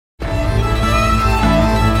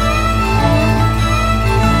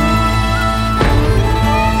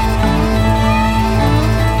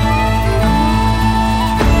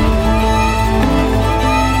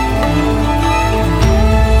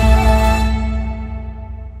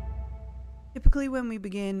typically when we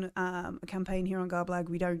begin a campaign here on Garblag,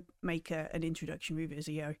 we don't make an introduction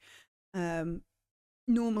revisio.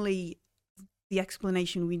 Normally, the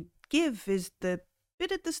explanation we give is the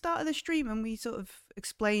bit at the start of the stream, and we sort of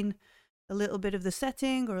explain a little bit of the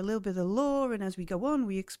setting or a little bit of the lore, and as we go on,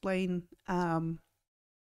 we explain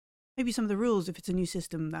maybe some of the rules if it's a new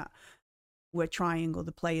system that we're trying or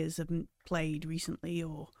the players haven't played recently,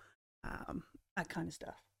 or that kind of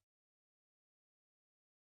stuff.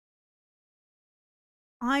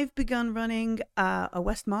 I've begun running a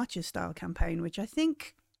West Marches style campaign, which I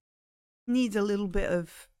think needs a little bit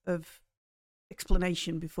of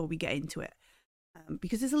explanation before we get into it,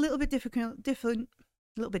 because it's a little bit difficult,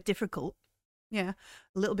 yeah,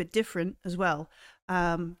 a little bit different as well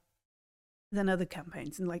than other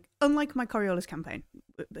campaigns. And unlike my Coriolis campaign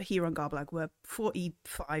here on Garblag, we're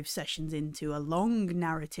 45 sessions into a long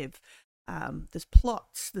narrative. There's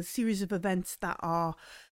plots, there's series of events that are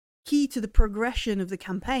key to the progression of the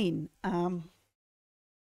campaign.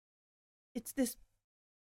 It's this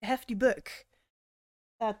hefty book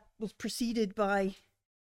that was preceded by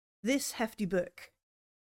this hefty book,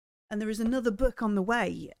 and there is another book on the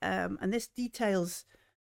way, and this details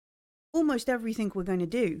almost everything we're going to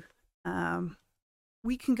do.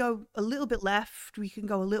 We can go a little bit left, we can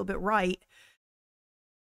go a little bit right,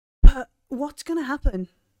 but what's going to happen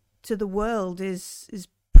to the world is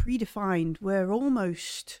predefined. We're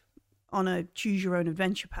almost on a choose your own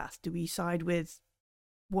adventure path. Do we side with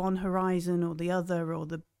one horizon or the other, or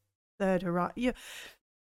the third horizon? Yeah.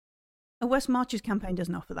 A West Marches campaign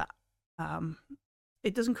doesn't offer that.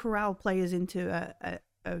 It doesn't corral players into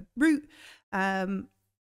a route, and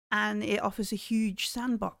it offers a huge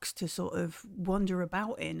sandbox to sort of wander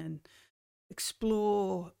about in and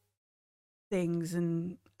explore things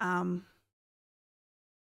and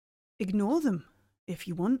ignore them if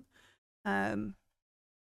you want.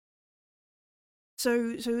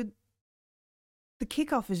 So the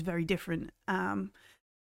kickoff is very different.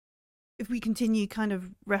 If we continue kind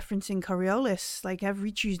of referencing Coriolis, like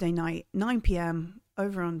every Tuesday night, 9 p.m.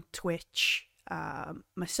 over on Twitch,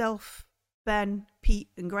 myself, Ben, Pete,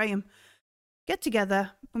 and Graham get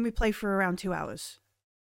together and we play for around 2 hours.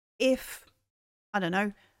 If, I don't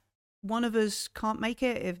know, one of us can't make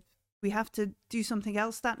it, if we have to do something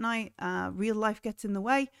else that night, real life gets in the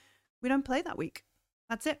way, we don't play that week.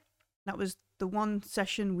 That's it. That was the one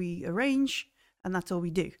session we arrange, and that's all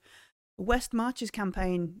we do. The West Marches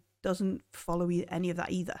campaign doesn't follow any of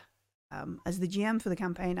that either. As the GM for the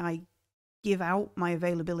campaign, I give out my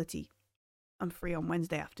availability. I'm free on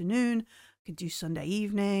Wednesday afternoon. I could do Sunday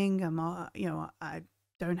evening. I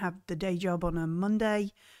don't have the day job on a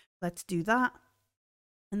Monday. Let's do that.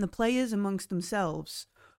 And the players amongst themselves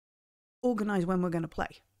organize when we're going to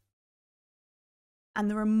play. And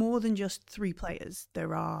there are more than just 3 players.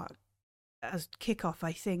 There are, as kickoff,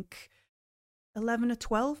 I think 11 or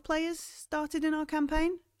 12 players started in our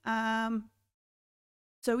campaign.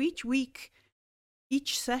 So each week,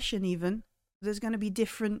 each session even, there's going to be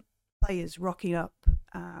different players rocking up.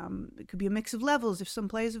 It could be a mix of levels if some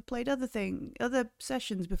players have played other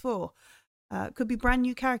sessions before. It could be brand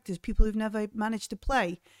new characters, people who've never managed to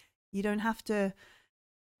play. You don't have to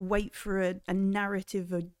wait for a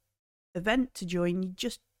narrative event to join. You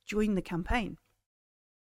just join the campaign.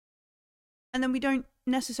 And then we don't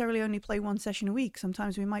necessarily only play one session a week.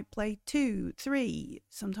 Sometimes we might play 2, 3.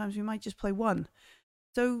 Sometimes we might just play 1.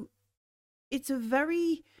 So it's a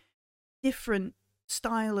very different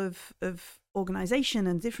style of organization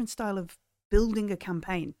and different style of building a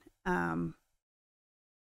campaign. And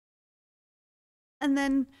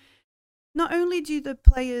then not only do the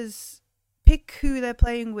players pick who they're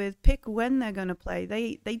playing with, pick when they're going to play,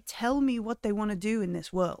 they tell me what they want to do in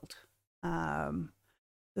this world.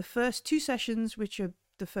 The first 2 sessions, which are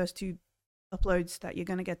the first 2 uploads that you're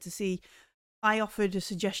going to get to see, I offered a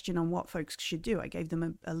suggestion on what folks should do. I gave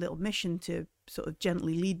them a little mission to sort of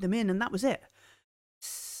gently lead them in, and that was it.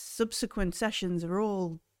 Subsequent sessions are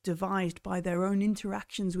all devised by their own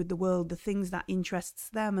interactions with the world, the things that interests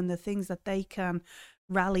them and the things that they can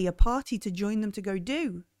rally a party to join them to go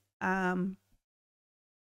do.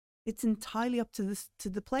 It's entirely up to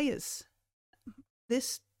the players.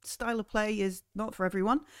 This style of play is not for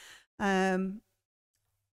everyone.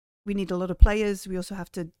 We need a lot of players. We also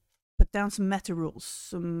have to put down some meta rules,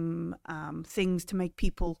 some things to make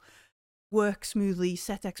people work smoothly,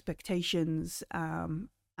 set expectations, and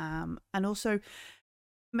also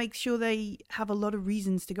make sure they have a lot of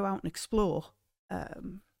reasons to go out and explore.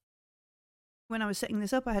 When I was setting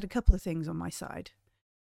this up, I had a couple of things on my side.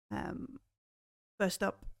 First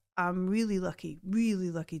up, I'm really lucky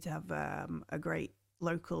to have a great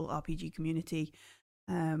local RPG community.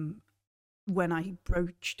 when I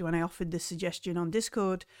offered this suggestion on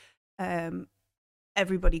Discord,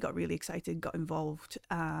 everybody got really excited, got involved.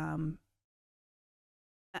 A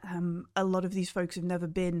lot of these folks have never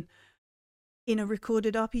been in a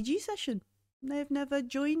recorded RPG session. They've never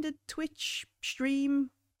joined a Twitch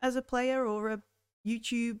stream as a player, or a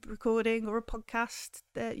YouTube recording, or a podcast.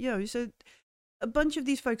 So a bunch of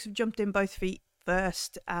these folks have jumped in both feet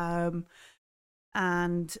first. And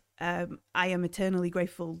I am eternally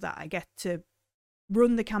grateful that I get to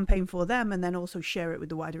run the campaign for them and then also share it with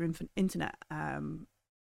the wider internet. And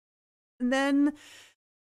then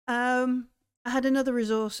I had another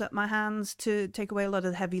resource at my hands to take away a lot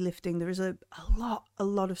of the heavy lifting. There is a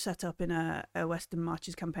lot of setup in a Western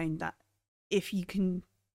Marches campaign that, if you can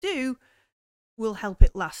do, will help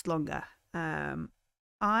it last longer.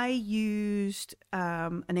 I used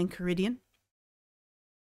an Enchiridion.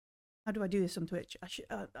 How do I do this on Twitch? I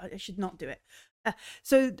should not do it.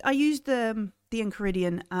 So I used the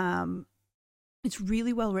Enchiridion. It's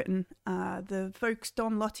really well written. The folks,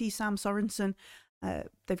 Don Lottie, Sam Sorensen,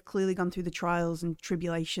 they've clearly gone through the trials and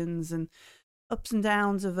tribulations and ups and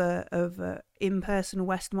downs of a in-person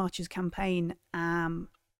West Marches campaign, and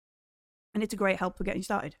it's a great help for getting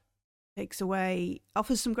started.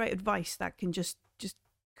 Offers some great advice that can just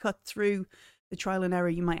cut through the trial and error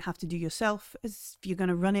you might have to do yourself if you're going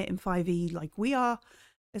to run it in 5e like we are.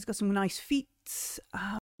 It's got some nice feats,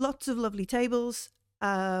 lots of lovely tables,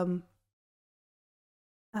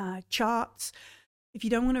 charts. If you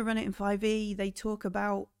don't want to run it in 5e, they talk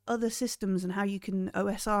about other systems and how you can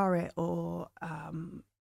OSR it, or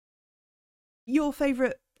your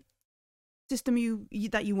favorite system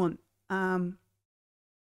that you want. There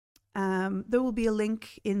will be a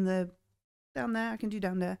link down there. I can do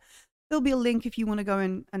down there. There'll be a link if you want to go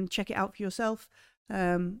and check it out for yourself.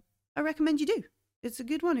 I recommend you do. It's a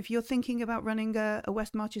good one if you're thinking about running a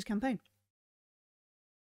West Marches campaign.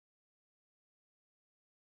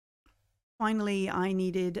 Finally, I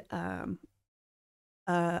needed a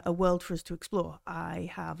world for us to explore.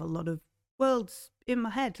 I have a lot of worlds in my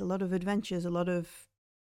head, a lot of adventures, a lot of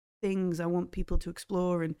things I want people to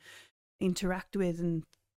explore and interact with and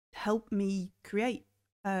help me create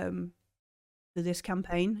for this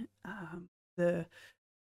campaign. The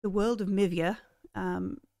world of Mivia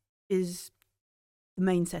is the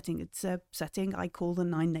main setting. It's a setting I call the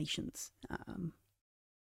Nine Nations. And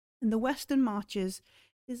the Western Marches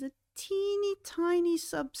is a teeny tiny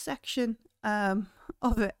subsection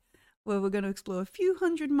of it, where we're going to explore a few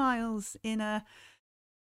hundred miles in a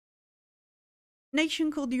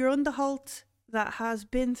nation called the Urunderholt that has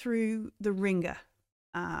been through the ringer.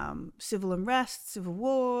 Civil unrest, civil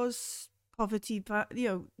wars, poverty,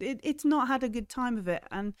 it's not had a good time of it.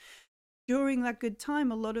 And during that good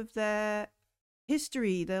time, a lot of their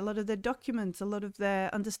history, a lot of their documents, a lot of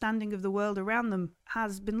their understanding of the world around them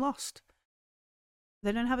has been lost.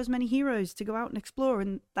 They don't have as many heroes to go out and explore,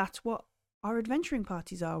 and that's what our adventuring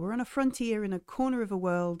parties are. We're on a frontier in a corner of a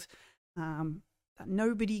world that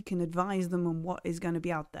nobody can advise them on what is going to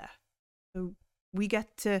be out there. So we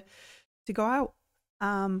get to go out.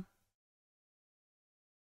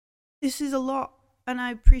 This is a lot, and I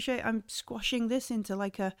appreciate I'm squashing this into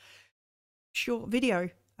like a short video,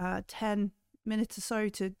 10 minutes or so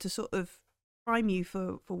to sort of prime you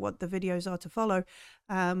for what the videos are to follow.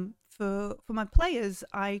 For my players,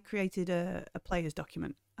 I created a player's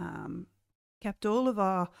document. Kept all of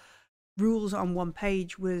our rules on one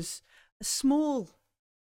page. Was a small,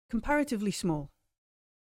 comparatively small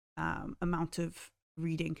amount of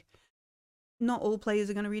reading. Not all players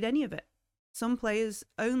are going to read any of it. Some players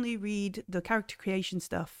only read the character creation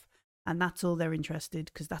stuff, and that's all they're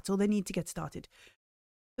interested, because that's all they need to get started.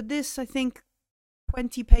 But this, I think,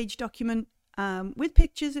 20-page document with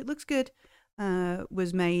pictures, it looks good,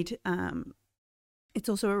 was made. It's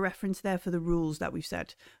also a reference there for the rules that we've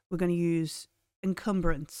said. We're going to use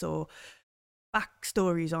encumbrance, or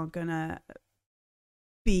backstories aren't going to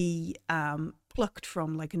be plucked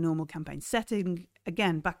from like a normal campaign. Setting,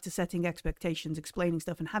 again, back to setting expectations, explaining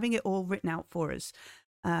stuff, and having it all written out for us.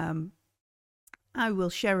 I will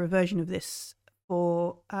share a version of this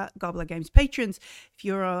for Gobbler Games patrons. If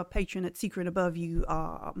you're a patron at Secret Above, you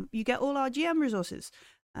get all our GM resources.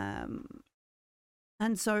 And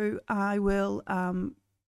so I will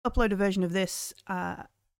upload a version of this to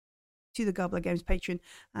the Gobbler Games patron.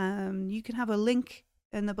 You can have a link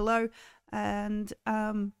in the below, and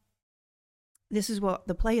this is what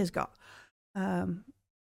the players got.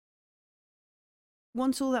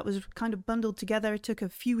 Once all that was kind of bundled together, it took a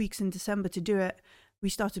few weeks in December to do it. We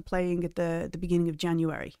started playing at the beginning of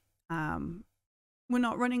January. We're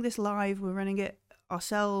not running this live. We're running it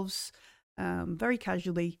ourselves, very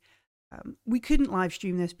casually. We couldn't live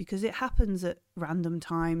stream this because it happens at random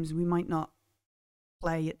times. We might not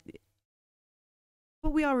play it, but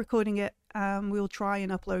we are recording it. We'll try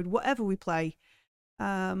and upload whatever we play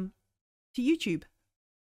to YouTube.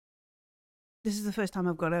 This is the first time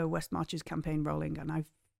I've got a West Marches campaign rolling, and I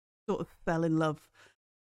sort of fell in love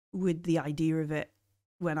with the idea of it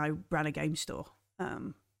when I ran a game store.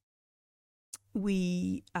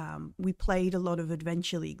 We played a lot of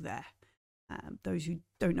Adventure League there. Those who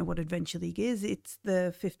don't know what Adventure League is, it's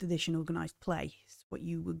the 5th edition organized play. It's what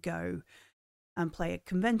you would go and play at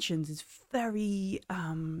conventions. It's very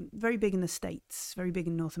big in the States, very big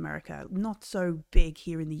in North America, not so big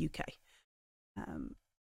here in the UK.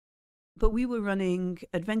 But we were running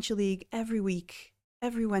Adventure League every week,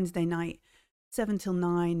 every Wednesday night, 7 till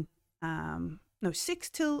 9, 6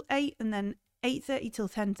 till 8, and then 8:30 till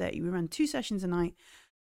 10:30. We ran 2 sessions a night.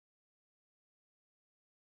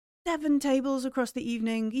 7 tables across the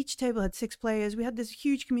evening. Each table had 6 players. We had this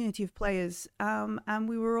huge community of players, and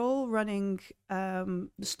we were all running the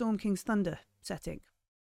Storm King's Thunder setting.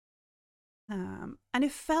 And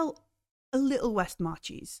it felt a little West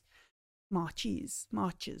Marches.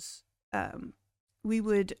 We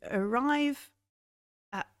would arrive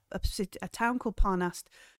at a town called Parnast,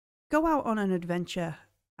 go out on an adventure,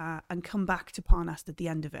 and come back to Parnast at the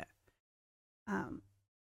end of it.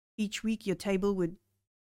 Each week your table would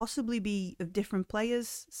possibly be of different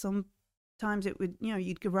players. Sometimes it would,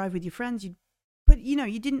 you'd arrive with your friends, but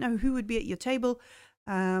you didn't know who would be at your table.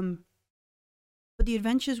 But the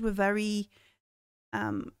adventures were very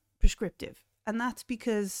prescriptive, and that's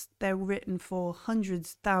because they're written for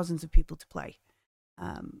hundreds, thousands of people to play.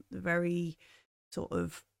 They're very sort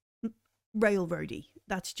of railroady.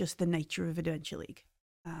 That's just the nature of Adventure League.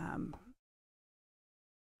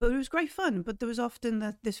 But it was great fun. But there was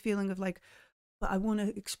often this feeling of like, but I want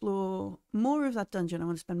to explore more of that dungeon. I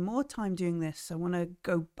want to spend more time doing this. I want to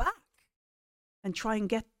go back and try and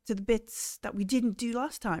get to the bits that we didn't do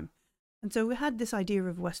last time. And so we had this idea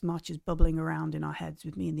of West Marches bubbling around in our heads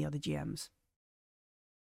with me and the other GMs.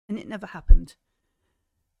 And it never happened.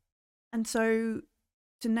 And so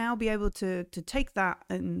to now be able to take that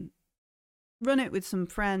and run it with some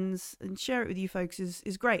friends and share it with you folks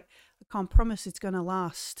is great. I can't promise it's going to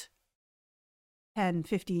last 10,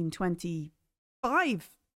 15, 20, 5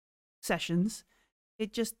 sessions.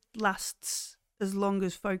 It just lasts as long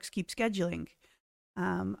as folks keep scheduling.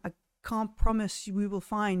 I can't promise we will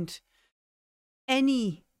find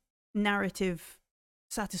any narrative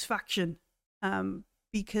satisfaction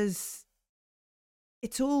because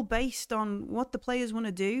it's all based on what the players want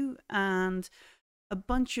to do and a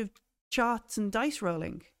bunch of charts and dice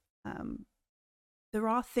rolling. There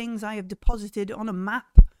are things I have deposited on a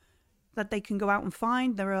map that they can go out and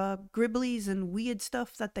find. There are gribblies and weird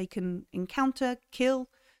stuff that they can encounter, kill,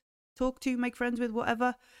 talk to, make friends with,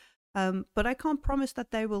 whatever. But I can't promise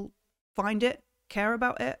that they will find it, care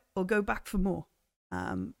about it, or go back for more.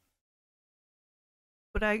 But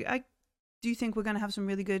I do think we're going to have some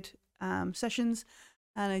really good sessions,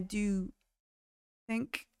 and I do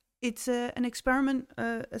think it's an experiment,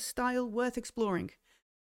 a style worth exploring.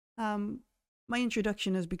 My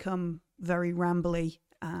introduction has become very rambly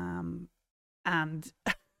and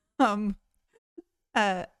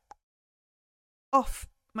off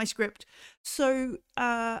my script. So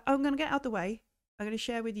I'm going to get out the way. I'm going to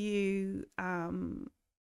share with you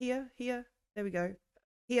here, there we go.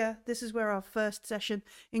 Here, this is where our first session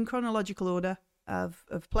in chronological order of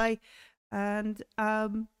play. And I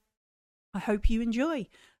hope you enjoy.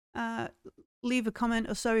 Leave a comment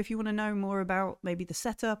or so if you want to know more about maybe the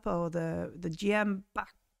setup or the GM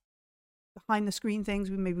behind the screen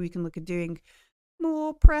things. Maybe we can look at doing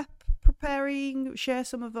more preparing, share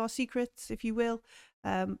some of our secrets, if you will.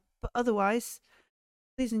 But otherwise,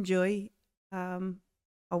 please enjoy our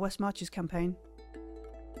West Marches campaign.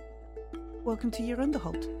 Welcome to your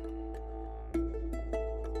Underholt.